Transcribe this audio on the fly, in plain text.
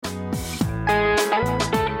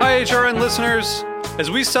HRN listeners.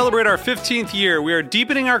 As we celebrate our 15th year, we are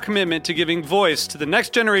deepening our commitment to giving voice to the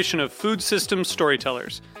next generation of food systems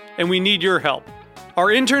storytellers, and we need your help. Our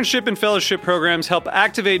internship and fellowship programs help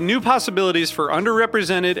activate new possibilities for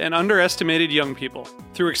underrepresented and underestimated young people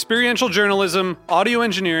through experiential journalism, audio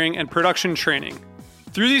engineering, and production training.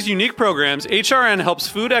 Through these unique programs, HRN helps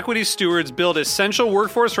food equity stewards build essential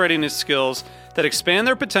workforce readiness skills that expand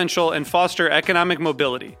their potential and foster economic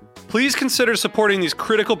mobility. Please consider supporting these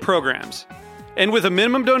critical programs. And with a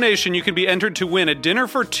minimum donation, you can be entered to win a dinner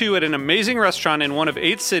for two at an amazing restaurant in one of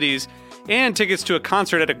 8 cities and tickets to a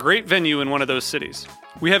concert at a great venue in one of those cities.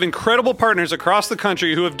 We have incredible partners across the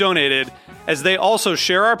country who have donated, as they also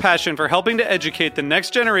share our passion for helping to educate the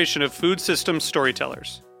next generation of food systems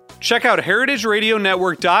storytellers. Check out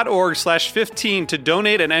heritageradionetwork.org/15 to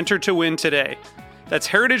donate and enter to win today. That's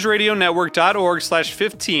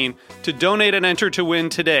heritageradionetwork.org/15 to donate and enter to win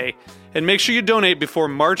today. And make sure you donate before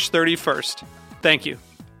March 31st. Thank you.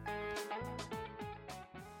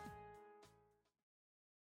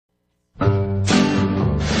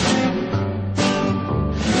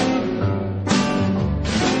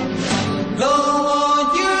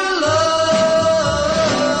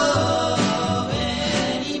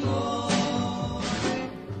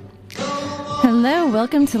 Hello,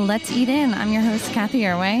 welcome to Let's Eat In. I'm your host, Kathy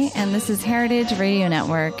Irway, and this is Heritage Radio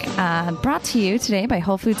Network, brought to you today by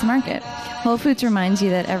Whole Foods Market. Whole Foods reminds you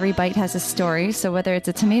that every bite has a story, so whether it's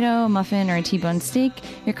a tomato, a muffin, or a T-bone steak,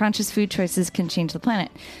 your conscious food choices can change the planet.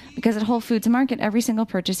 Because at Whole Foods Market, every single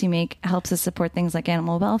purchase you make helps us support things like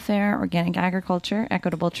animal welfare, organic agriculture,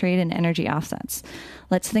 equitable trade, and energy offsets.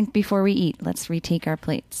 Let's think before we eat. Let's retake our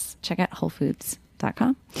plates. Check out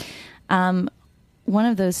WholeFoods.com. One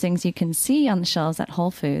of those things you can see on the shelves at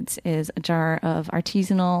Whole Foods is a jar of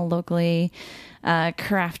artisanal, locally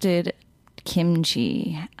crafted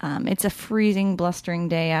kimchi. It's a freezing, blustering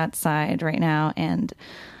day outside right now, and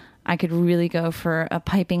I could really go for a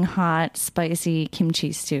piping hot, spicy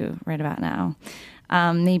kimchi stew right about now.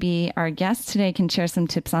 Maybe our guest today can share some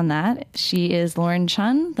tips on that. She is Lauren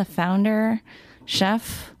Chun, the founder,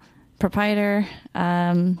 chef, proprietor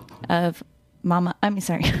of Mama.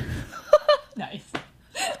 Nice.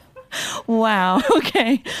 Wow.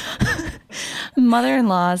 Okay.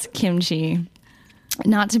 Mother-in-law's kimchi.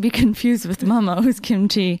 Not to be confused with Momo's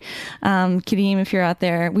kimchi. Kadeem, if you're out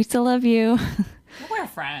there, we still love you. We're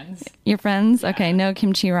friends. You're friends? Yeah. Okay. No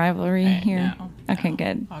kimchi rivalry here? No, okay,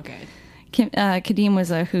 good. All good. Kadeem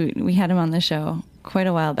was a hoot. We had him on the show quite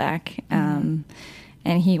a while back. And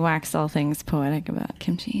he waxed all things poetic about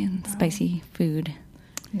kimchi and spicy food.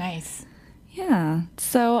 Nice. Yeah.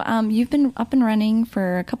 So you've been up and running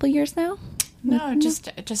for a couple of years now? No, just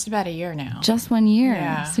about a year now. Just 1 year.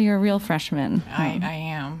 Yeah. So you're a real freshman. I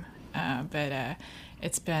am. But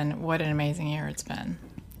it's been, what an amazing year it's been.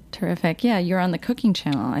 Terrific. Yeah, you're on the cooking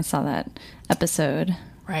channel. I saw that episode.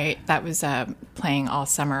 Right. That was playing all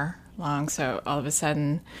summer long. So all of a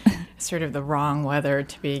sudden, sort of the wrong weather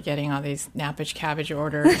to be getting all these Nappage cabbage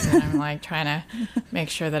orders. And I'm like trying to make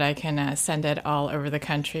sure that I can send it all over the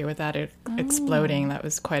country without it exploding. That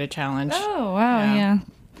was quite a challenge. Oh, wow. Yeah.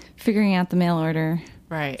 Figuring out the mail order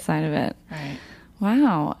side of it. Right.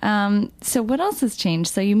 Wow. So what else has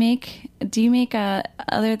changed? So do you make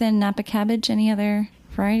other than Napa cabbage, any other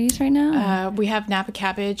varieties right now? We have Napa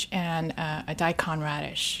cabbage and a daikon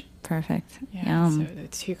radish. Perfect. Yeah, so the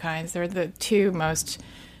two kinds. They're the two most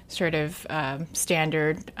sort of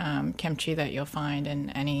standard kimchi that you'll find in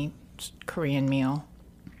any Korean meal.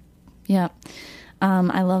 Yeah.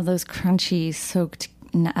 I love those crunchy, soaked,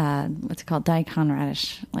 what's it called, daikon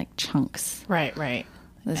radish, like chunks. Right.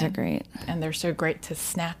 Those are great. And they're so great to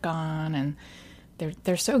snack on, and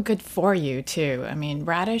they're so good for you, too. I mean,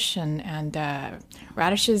 radishes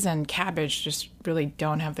and cabbage just really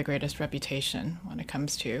don't have the greatest reputation when it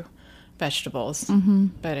comes to vegetables. Mm-hmm.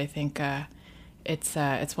 But I think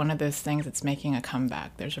it's one of those things that's making a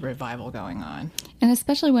comeback. There's a revival going on. And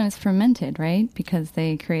especially when it's fermented, right? Because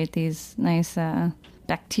they create these nice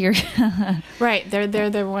bacteria. Right.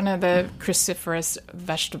 They're one of the cruciferous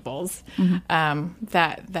vegetables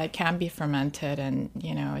that can be fermented. And,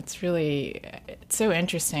 it's so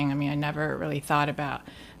interesting. I mean, I never really thought about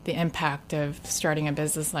the impact of starting a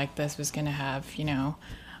business like this was going to have,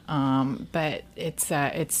 but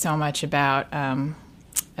it's so much about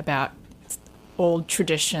old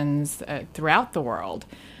traditions throughout the world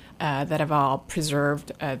that have all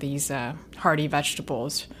preserved these hardy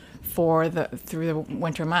vegetables through the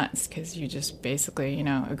winter months, because you just basically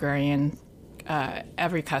agrarian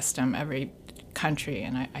every custom, every country,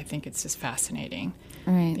 and I think it's just fascinating.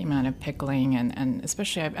 Right. The amount of pickling and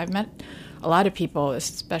especially I've met a lot of people,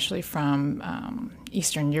 especially from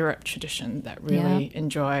Eastern Europe tradition, that really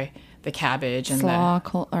enjoy the cabbage and slaw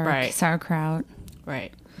or sauerkraut.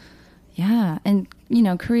 Right. Yeah, and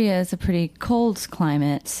Korea is a pretty cold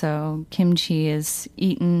climate, so kimchi is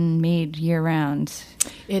made year round.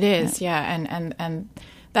 It is, and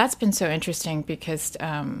that's been so interesting because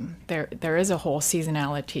there is a whole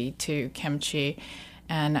seasonality to kimchi,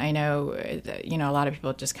 and I know a lot of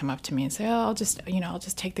people just come up to me and say, "Oh, I'll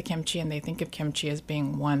just take the kimchi," and they think of kimchi as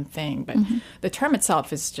being one thing, but the term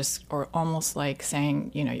itself is just or almost like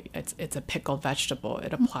saying it's a pickled vegetable.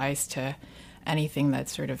 It applies to anything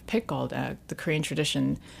that's sort of pickled. The Korean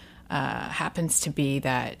tradition happens to be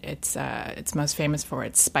that it's most famous for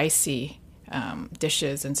its spicy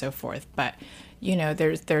dishes and so forth. But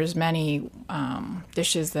there's many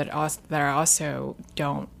dishes that also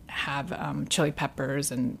don't have chili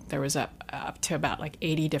peppers, and there was up to about like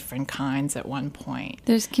 80 different kinds at one point.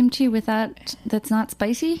 There's kimchi that's not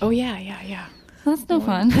spicy? Oh yeah. That's no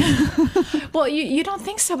fun. Well, you don't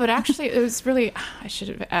think so, but actually it was really, I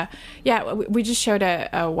should have, we just showed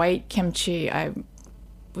a white kimchi. I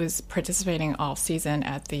was participating all season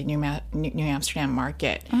at the New Amsterdam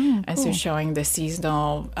market. Oh, and so showing the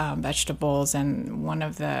seasonal vegetables, and one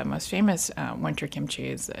of the most famous winter kimchi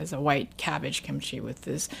is a white cabbage kimchi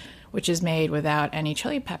which is made without any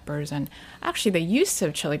chili peppers. And actually the use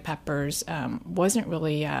of chili peppers wasn't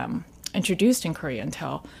really introduced in Korea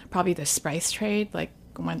until probably the spice trade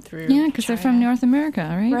went through. Yeah, because they're from North America,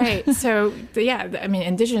 right? Right. So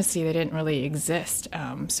indigenously they didn't really exist.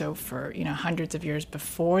 So for hundreds of years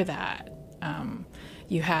before that,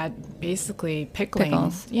 you had basically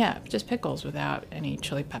pickles. Yeah, just pickles without any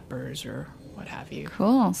chili peppers or what have you.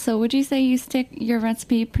 Cool. So would you say your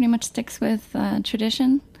recipe pretty much sticks with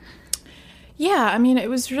tradition? Yeah, it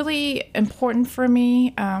was really important for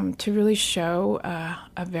me to really show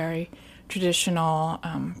a very traditional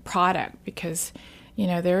product because,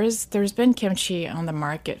 there's been kimchi on the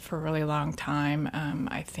market for a really long time.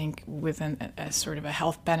 I think within a sort of a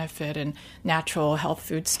health benefit and natural health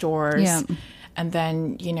food stores. Yeah. And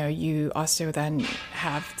then, you also then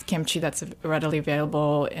have kimchi that's readily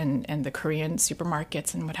available in the Korean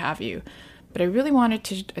supermarkets and what have you. But I really wanted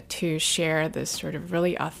to share this sort of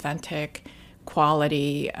really authentic,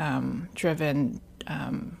 quality driven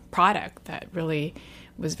product that really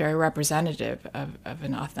was very representative of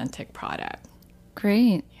an authentic product.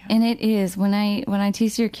 Great. Yeah. And it is. When I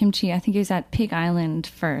tasted your kimchi, I think it was at Pig Island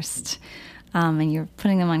first. And you're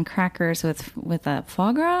putting them on crackers with a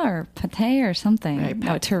foie gras or pate or something. Right.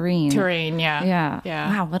 Terrine. Terrine, yeah.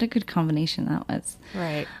 Wow, what a good combination that was.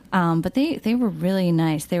 Right. But they were really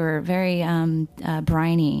nice. They were very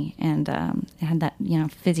briny, and it had that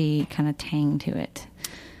fizzy kind of tang to it.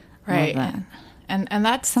 Right. And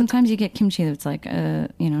that's sometimes you get kimchi that's like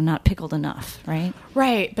not pickled enough, right?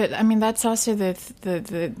 Right, but that's also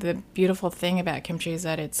the beautiful thing about kimchi is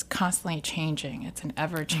that it's constantly changing. It's an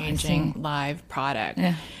ever-changing live product.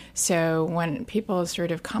 Yeah. So when people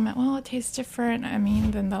sort of comment, well, it tastes different,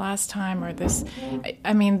 than the last time or this,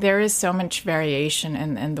 there is so much variation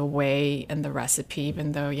in the way and the recipe,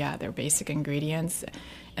 even though, they're basic ingredients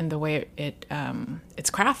and the way it's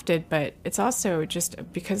crafted, but it's also just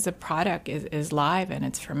because the product is live and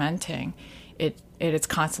it's fermenting, it's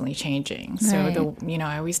constantly changing. Right. So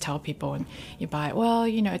I always tell people when you buy it, well,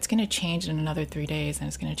 it's going to change in another 3 days, and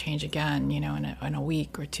it's going to change again, in a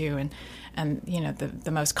week or two, and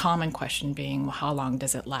the most common question being, well, how long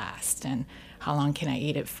does it last, and how long can I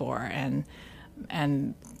eat it for, and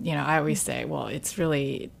I always say, well,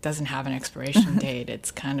 it doesn't have an expiration date. It's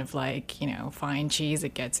kind of like, fine cheese.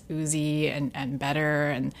 It gets oozy and better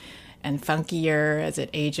and funkier as it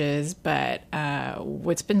ages. But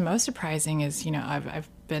what's been most surprising is, I've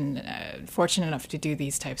been fortunate enough to do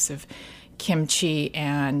these types of kimchi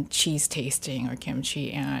and cheese tasting, or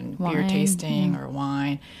kimchi and beer tasting, or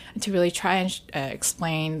wine, and to really try and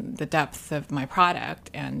explain the depth of my product,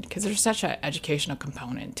 and because there's such an educational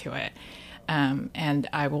component to it. And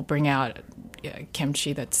I will bring out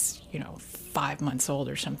kimchi that's 5 months old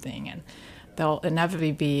or something, and there'll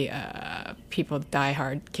inevitably be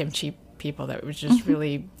diehard kimchi people that would just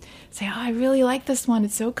really say, "Oh, I really like this one.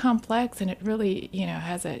 It's so complex, and it really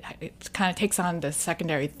it kind of takes on the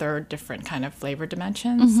secondary, third different kind of flavor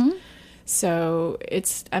dimensions." Mm-hmm. So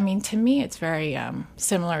it's, to me, it's very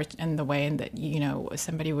similar in the way that,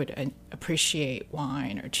 somebody would appreciate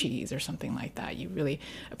wine or cheese or something like that. You really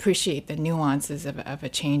appreciate the nuances of a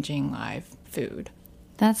changing live food.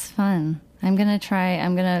 That's fun. I'm going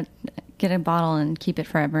to get a bottle and keep it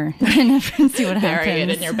forever and see what happens. Bury it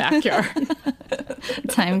in your backyard.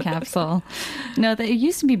 Time capsule. No, it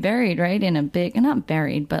used to be buried, right? In a big, not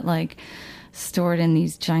buried, but stored in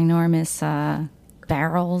these ginormous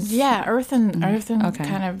barrels. Yeah, earthen Okay.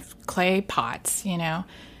 kind of clay pots,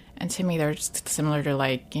 And to me, they're just similar to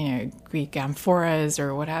like, Greek amphoras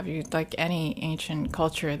or what have you, like any ancient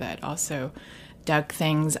culture that also dug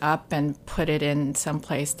things up and put it in some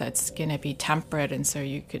place that's going to be temperate, and so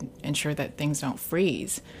you could ensure that things don't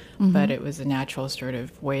freeze. But it was a natural sort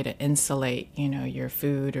of way to insulate, your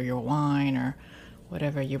food or your wine or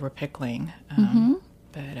whatever you were pickling.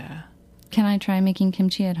 Can I try making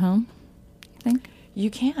kimchi at home, you think?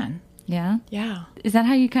 You can. Yeah? Yeah. Is that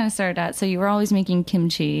how you kind of started out? So you were always making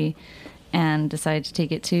kimchi and decided to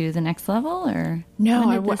take it to the next level, or? No,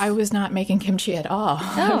 I was not making kimchi at all.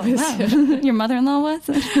 Oh, wow. Your mother-in-law was?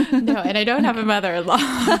 No, and I don't have a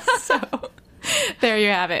mother-in-law, so there you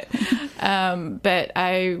have it. But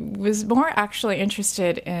I was more actually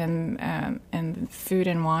interested in the food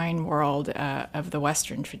and wine world of the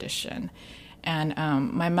Western tradition. And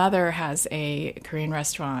my mother has a Korean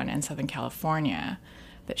restaurant in Southern California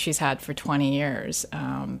that she's had for 20 years.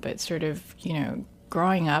 But sort of,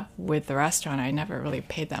 growing up with the restaurant, I never really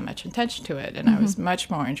paid that much attention to it. And I was much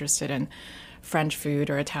more interested in French food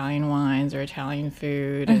or Italian wines or Italian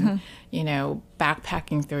food and,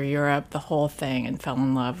 backpacking through Europe, the whole thing, and fell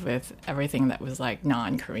in love with everything that was like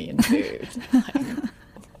non-Korean food.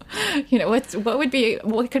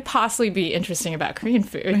 What could possibly be interesting about Korean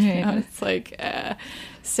food? It's like,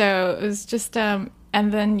 so it was just, and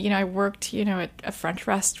then, I worked, at a French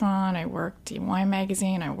restaurant, I worked in Wine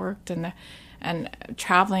Magazine, I worked and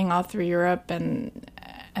traveling all through Europe, and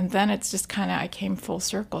then it's just kind of, I came full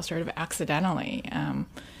circle sort of accidentally.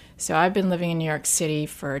 So I've been living in New York City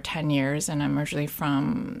for 10 years, and I'm originally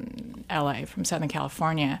from LA, from Southern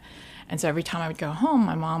California. And so every time I would go home,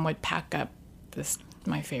 my mom would pack up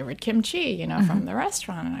my favorite kimchi, from the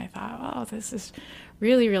restaurant. And I thought, oh, this is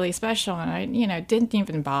really, really special. And I, didn't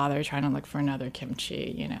even bother trying to look for another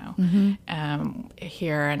kimchi,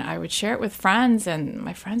 here. And I would share it with friends, and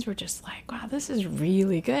my friends were just like, wow, this is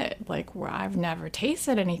really good. Like, I've never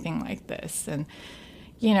tasted anything like this. And,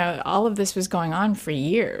 all of this was going on for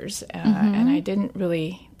years, and I didn't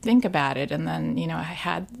really think about it. And then, I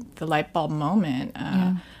had the light bulb moment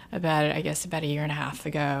about it, I guess, about a year and a half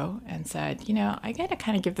ago, and said, I got to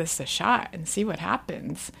kind of give this a shot and see what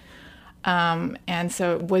happens. And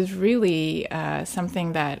so it was really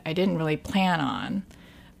something that I didn't really plan on,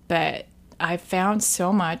 but I found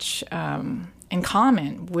so much in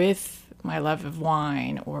common with my love of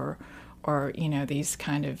wine or these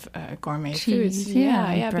kind of gourmet Cheese, foods.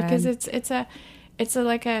 yeah, because it's a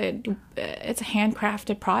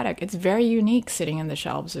handcrafted product. It's very unique sitting in the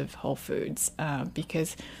shelves of Whole Foods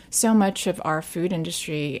because so much of our food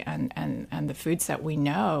industry and the foods that we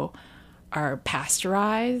know are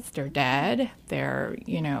pasteurized, they're dead, they're,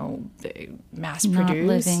 mass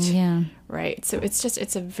produced. Not living, yeah. Right. So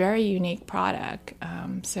it's a very unique product.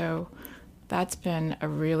 So that's been a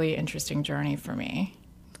really interesting journey for me.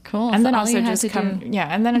 Cool. And so then all also you had just to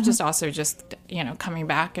just also just, coming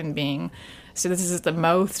back and being, so this is the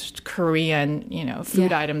most Korean,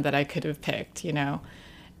 food item that I could have picked, and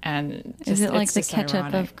just, is it like it's the just ketchup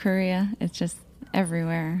ironic. of Korea? It's just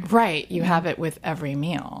everywhere. Right. You have it with every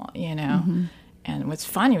meal, And what's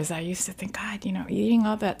funny was I used to think, God, eating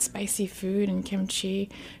all that spicy food and kimchi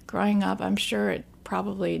growing up, I'm sure it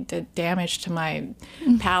probably did damage to my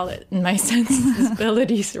palate and my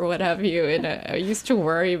sensibilities or what have you. And I used to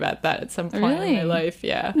worry about that at some point in my life.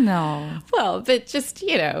 Yeah. No. Well, but just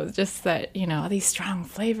that, all these strong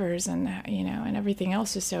flavors and, and everything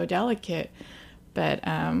else is so delicate. But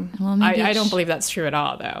I don't believe that's true at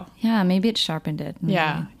all, though. Yeah, maybe it sharpened it.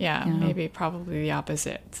 Maybe, maybe probably the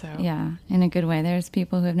opposite. So yeah, in a good way. There's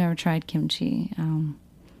people who have never tried kimchi,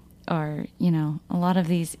 or a lot of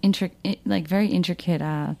these very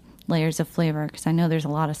intricate layers of flavor. Because I know there's a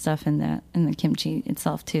lot of stuff in the kimchi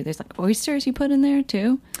itself too. There's like oysters you put in there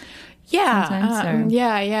too. Yeah,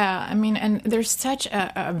 yeah. I mean, and there's such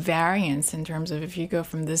a variance in terms of if you go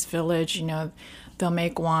from this village, they'll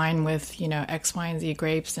make wine with X, Y, and Z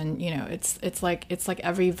grapes, and it's like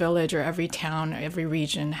every village or every town, every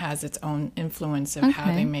region has its own influence of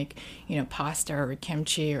how they make pasta or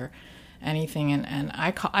kimchi or anything. And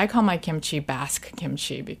I call my kimchi Basque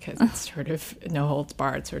kimchi because it's sort of no holds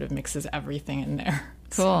barred, sort of mixes everything in there.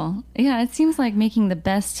 Cool. Yeah, it seems like making the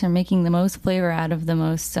best or making the most flavor out of the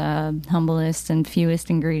most humblest and fewest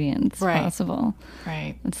ingredients possible.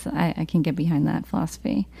 Right. I can get behind that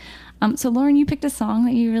philosophy. So, Lauren, you picked a song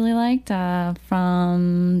that you really liked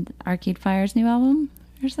from Arcade Fire's new album,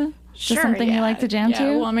 or so? Sure. Something you like to jam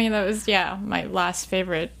to? Well, I mean, that was, my last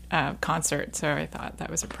favorite concert, so I thought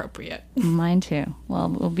that was appropriate. Mine too. Well,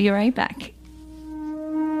 we'll be right back.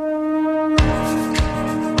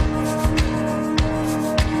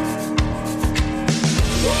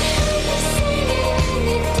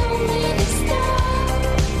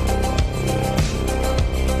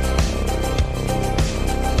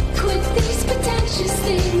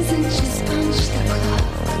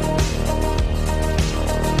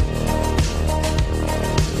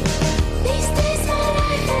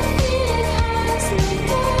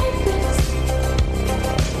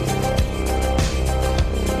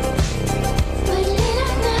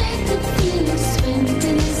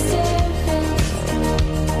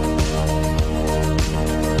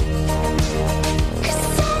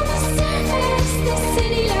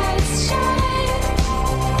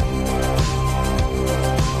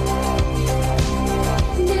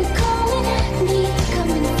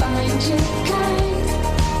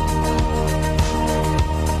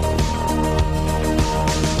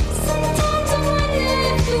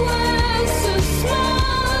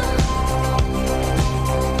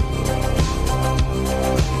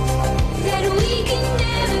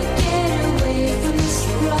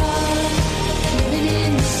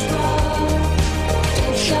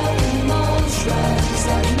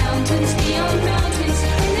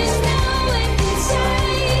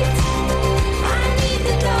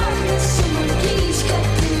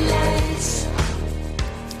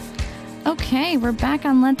 we're back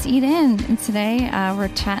on Let's Eat In. And today we're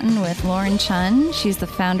chatting with Lauren Chun. She's the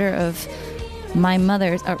founder of my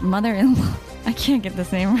mother-in-law. I can't get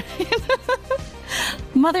this name right.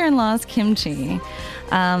 Mother-in-law's Kimchi.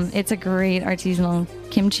 It's a great artisanal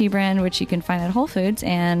kimchi brand, which you can find at Whole Foods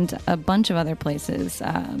and a bunch of other places.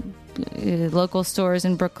 Local stores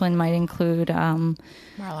in Brooklyn might include Marlowe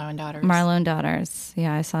and Daughters. Marlowe and Daughters.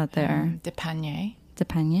 Yeah, I saw it there. Depanier.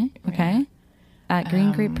 Okay. Yeah. At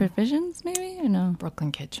Green Grape Provisions, maybe? Or no?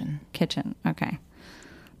 Brooklyn Kitchen. Okay.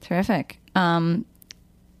 Terrific. What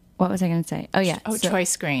was I going to say? Oh, yeah.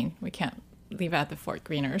 Choice Green. We can't leave out the Fort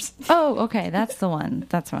Greeners. Oh, okay. That's the one.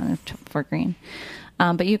 That's one, Fort Green.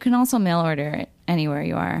 But you can also mail order it anywhere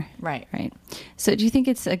you are. Right. So do you think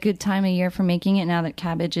it's a good time of year for making it now that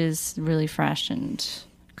cabbage is really fresh and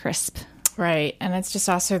crisp? Right. And it's just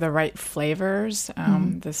also the right flavors,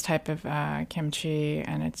 this type of kimchi.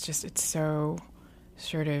 And it's so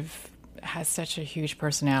sort of has such a huge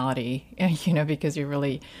personality, because you're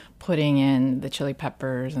really putting in the chili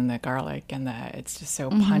peppers and the garlic and it's just so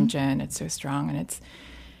pungent. It's so strong. And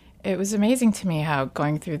it was amazing to me how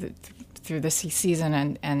going through this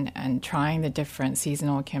season and trying the different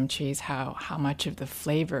seasonal kimchis, how much of the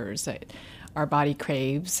flavors that our body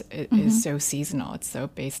craves is so seasonal. It's so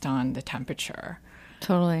based on the temperature.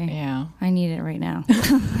 Totally. Yeah. I need it right now.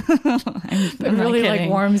 It really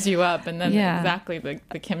warms you up. And then exactly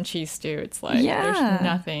the kimchi stew, it's like there's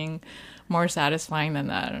nothing more satisfying than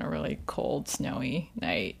that on a really cold, snowy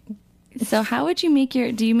night. So how would you make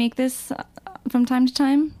do you make this from time to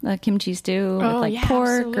time? A kimchi stew with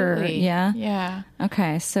pork absolutely. Yeah.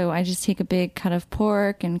 Okay. So I just take a big cut of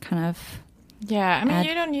pork and kind of. Yeah. I mean,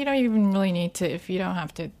 you don't even really need to, if you don't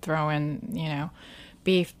have to throw in,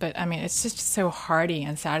 beef, but I mean, it's just so hearty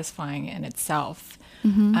and satisfying in itself.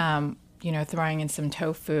 Throwing in some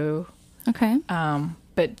tofu. Okay.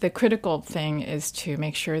 But the critical thing is to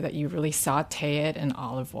make sure that you really saute it in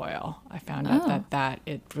olive oil. I found out that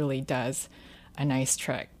it really does a nice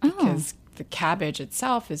trick because the cabbage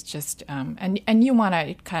itself is just, and you want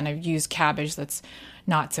to kind of use cabbage that's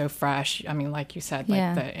not so fresh. I mean, like you said,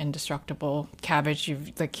 the indestructible cabbage,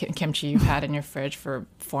 the kimchi you've had in your fridge for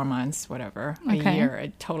 4 months, whatever, a year.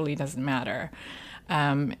 It totally doesn't matter.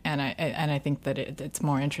 And I think that it's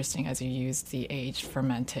more interesting as you use the aged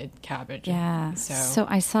fermented cabbage. Yeah. So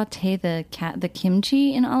I saute the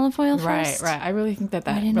kimchi in olive oil first. Right. I really think that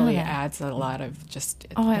really adds a lot of just.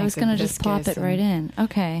 I was going to just plop it right in.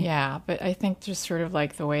 Okay. Yeah, but I think just sort of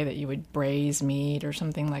like the way that you would braise meat or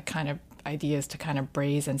something, like kind of ideas to kind of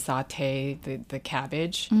braise and saute the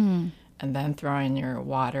cabbage, and then throw in your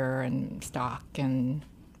water and stock and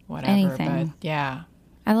whatever. Anything. But yeah.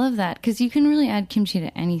 I love that because you can really add kimchi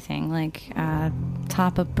to anything, like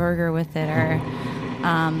top a burger with it, or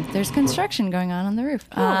there's construction going on the roof.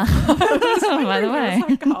 By the way, it's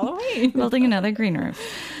like Halloween. Building another green roof.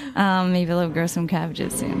 Maybe we'll grow some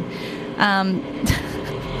cabbages soon.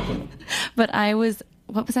 But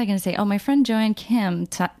what was I going to say? Oh, my friend Joanne Kim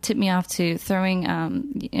tipped me off to throwing,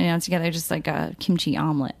 together just like a kimchi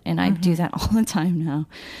omelet, and I do that all the time now.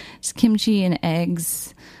 Just kimchi and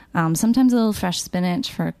eggs. Sometimes a little fresh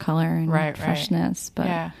spinach for color and freshness,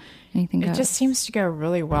 but anything goes. It just seems to go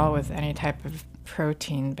really well with any type of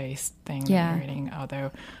protein-based thing that you're eating.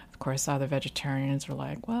 Although, of course, all the vegetarians are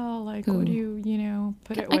like, well, what do you,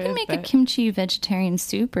 put it with? I can make a kimchi vegetarian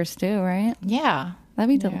soup or stew, right? Yeah.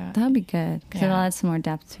 That'd be good because it'll add some more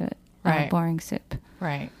depth to it. Right. Boring soup.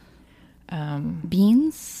 Right.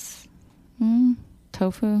 Beans?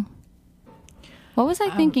 Tofu? What was I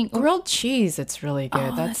thinking? Grilled cheese, it's really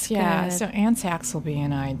good. That's good. So So Ann Saxelby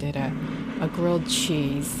and I did a grilled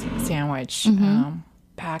cheese sandwich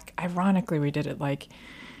back. Ironically, we did it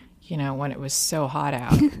when it was so hot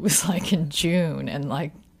out. It was like in June, and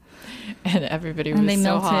everybody was and they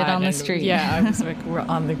so melted hot on the street. Yeah, I was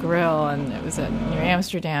on the grill, and it was at New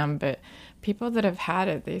Amsterdam. But people that have had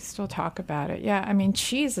it, they still talk about it. Yeah, I mean,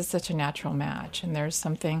 cheese is such a natural match, and there's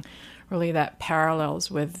something really that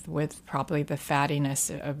parallels with probably the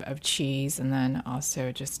fattiness of cheese, and then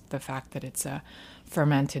also just the fact that it's a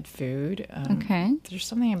fermented food. There's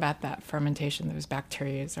something about that fermentation. Those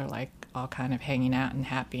bacteria are all kind of hanging out and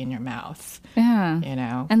happy in your mouth. Yeah.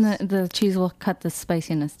 And the cheese will cut the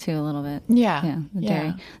spiciness too a little bit. Yeah. The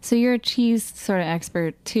dairy. So you're a cheese sort of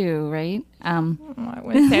expert too, right? I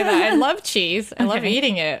wouldn't say that. I love cheese. I love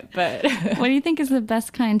eating it, but what do you think is the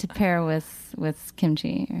best kind to pair with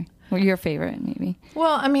kimchi? Or your favorite, maybe?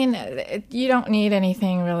 Well, I mean, you don't need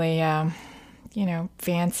anything really,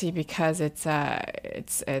 fancy because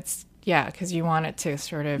because you want it to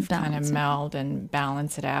sort of kind of meld and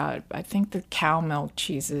balance it out. I think the cow milk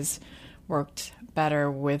cheeses worked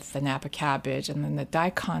better with the Napa cabbage. And then the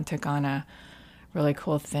daikon took on a really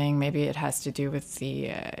cool thing. Maybe it has to do with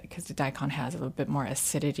because the daikon has a little bit more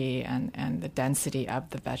acidity and the density of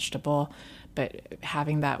the vegetable. But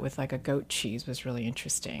having that with like a goat cheese was really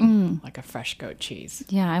interesting, like a fresh goat cheese.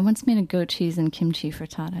 Yeah, I once made a goat cheese and kimchi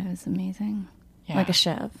frittata. It was amazing. Yeah. Like a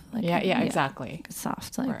chef. Like exactly. Like a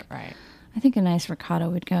soft, like right. I think a nice ricotta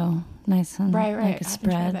would go nice on right. like a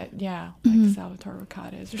spread. That. Yeah, like Salvatore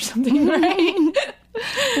ricottas or something, right?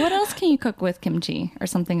 What else can you cook with kimchi, or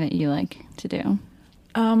something that you like to do?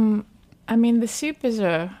 I mean, the soup is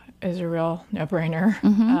a real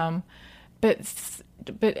no-brainer.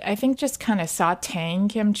 But I think just kind of sautéing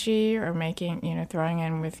kimchi or throwing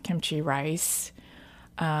in with kimchi rice.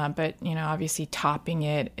 But, obviously topping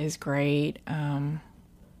it is great. Yeah,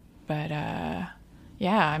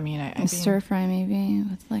 I mean, I stir fry maybe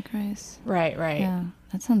with like rice. Right. Yeah,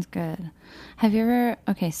 that sounds good. Have you ever?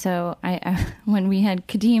 Okay, so I when we had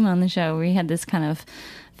Kadeem on the show, we had this kind of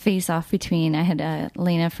face off between. I had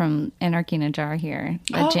Lena from Anarchy in a Jar here,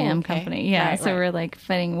 a jam company. Yeah, right, so we're like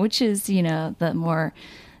fighting which is the more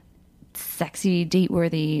sexy, date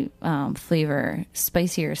worthy flavor,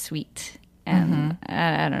 spicy or sweet. And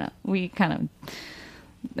I don't know. We kind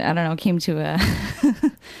of came to a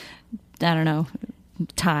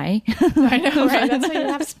tie. I know, right? That's why you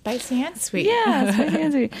have spicy and sweet. Yeah, spicy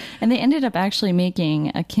and sweet. And they ended up actually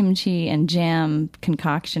making a kimchi and jam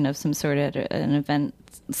concoction of some sort at an event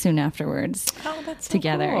soon afterwards. Oh, that's so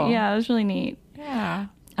together. Cool. Yeah, it was really neat. Yeah.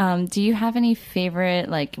 Do you have any favorite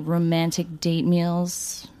like romantic date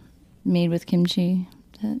meals made with kimchi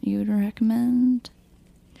that you would recommend?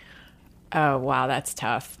 Oh, wow, that's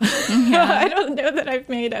tough. Yeah. I don't know that I've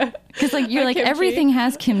made a... Because you're like, kimchi. Everything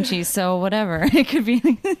has kimchi, so whatever. It could be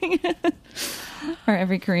anything. Or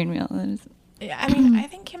every Korean meal. Yeah, I mean, I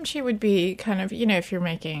think kimchi would be kind of, if you're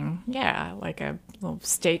making, like a little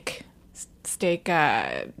steak,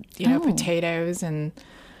 potatoes and,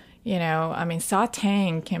 I mean,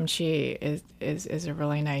 sautéing kimchi is a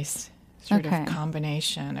really nice sort of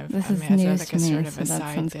combination of, this is as like to a me, sort of so a that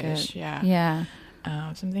side dish. Good. Yeah.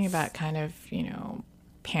 Something about kind of,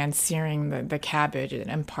 pan-searing the cabbage. It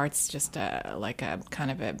imparts just a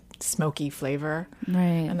kind of a smoky flavor.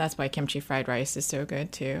 Right. And that's why kimchi fried rice is so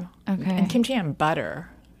good too. Okay. And kimchi and butter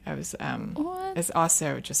is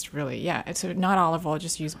also just really, so not olive oil,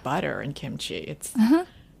 just use butter in kimchi. It's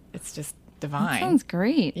just divine. That sounds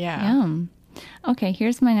great. Yeah. Yum. Okay,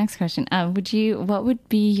 here's my next question. What would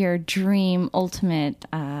be your dream ultimate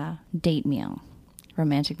date meal?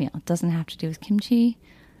 Romantic meal. It doesn't have to do with kimchi.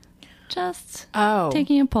 Just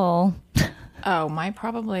taking a poll. My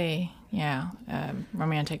probably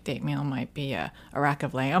romantic date meal might be a rack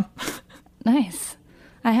of lamb. Nice.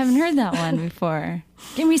 I haven't heard that one before.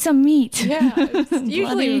 Give me some meat. Yeah, it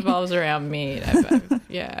usually revolves around meat.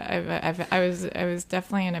 I was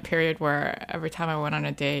definitely in a period where every time I went on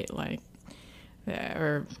a date,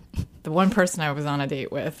 or the one person I was on a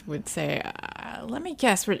date with would say, let me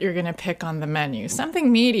guess what you're going to pick on the menu.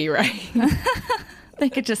 Something meaty, right? They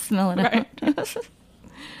could just smell it right. out.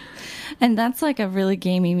 And that's like a really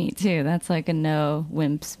gamey meat, too. That's like a no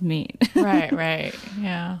wimps meat. Right.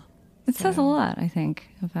 Yeah. It says a lot, I think,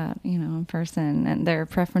 about, a person and their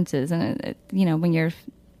preferences. And, when you're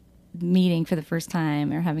meeting for the first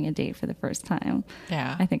time or having a date for the first time.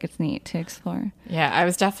 Yeah. I think it's neat to explore. Yeah, I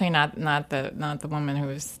was definitely not the woman who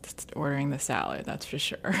was ordering the salad, that's for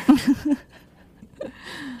sure.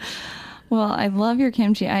 Well, I love your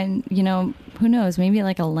kimchi. Who knows, maybe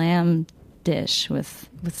like a lamb dish with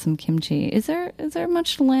some kimchi. Is there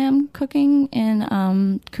much lamb cooking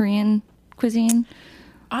in Korean cuisine?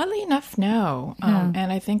 Oddly enough, no. Yeah. And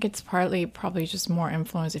I think it's probably just more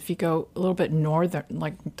influence if you go a little bit northern,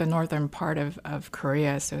 like the northern part of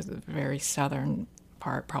Korea, so the very southern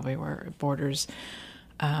part, probably where it borders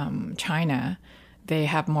China, they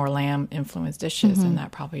have more lamb-influenced dishes, and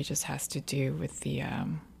that probably just has to do with the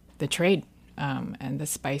trade and the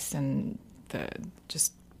spice and the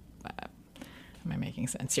just... am I making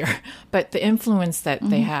sense here? But the influence that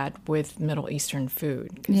they had with Middle Eastern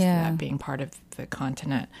food, because that being part of the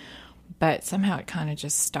continent. But somehow it kind of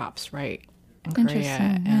just stops right in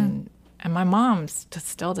Korea. And my mom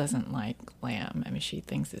still doesn't like lamb. I mean, she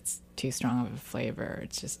thinks it's too strong of a flavor.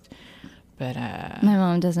 It's just... But my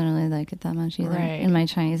mom doesn't really like it that much either. Right. And my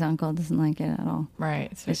Chinese uncle doesn't like it at all.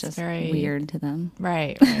 Right. So it's just very weird to them.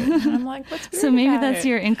 Right. And I'm like, what's weird So maybe about that's it?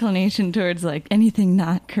 your inclination towards like anything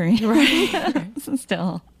not Korean. Right.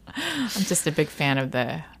 Still. I'm just a big fan of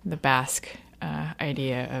the Basque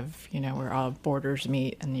idea of, where all borders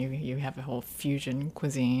meet and you have a whole fusion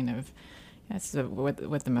cuisine of That's what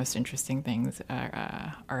the most interesting things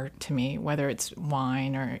are to me, whether it's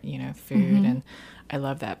wine or, food. And I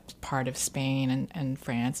love that part of Spain and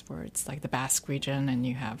France where it's like the Basque region and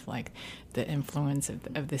you have like the influence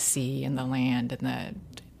of the sea and the land and the,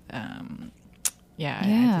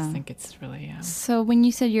 I just think it's really... So when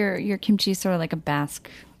you said your kimchi is sort of like a Basque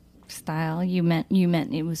style, you meant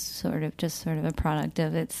it was sort of a product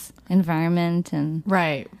of its environment and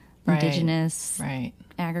indigenous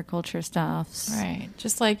agriculture stuffs. Right.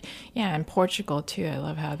 Just like, in Portugal too, I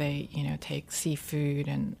love how they, take seafood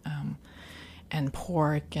and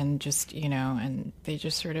pork and just, and they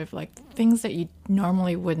just sort of like things that you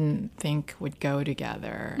normally wouldn't think would go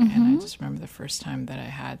together. And I just remember the first time that I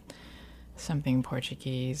had something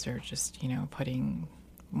Portuguese or just, putting,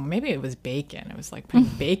 maybe it was bacon. It was like putting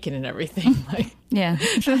bacon in everything. Like, yeah,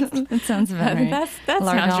 that sounds about right. That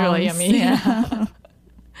sounds really yummy. Yeah.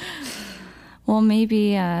 Well,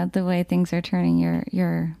 maybe the way things are turning,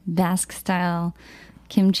 your Basque style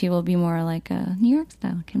kimchi will be more like a New York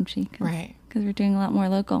style kimchi, right? Because we're doing a lot more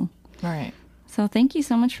local, right? So thank you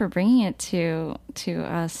so much for bringing it to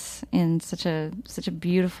us in such a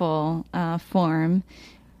beautiful form,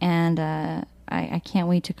 and I can't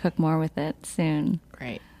wait to cook more with it soon.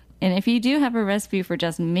 Great. And if you do have a recipe for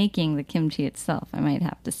just making the kimchi itself, I might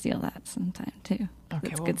have to steal that sometime too.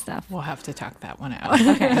 Okay, it's good stuff. We'll have to talk that one out.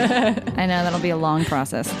 Okay. I know that'll be a long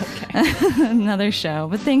process. Okay. Another show.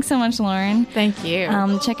 But thanks so much, Lauren. Thank you.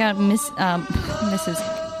 Check out Mrs.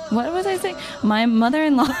 What was I saying? My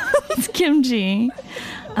mother-in-law's kimchi.com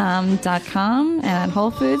and at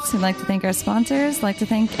Whole Foods. We'd like to thank our sponsors. I'd like to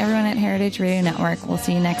thank everyone at Heritage Radio Network. We'll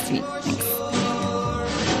see you next week. Thanks.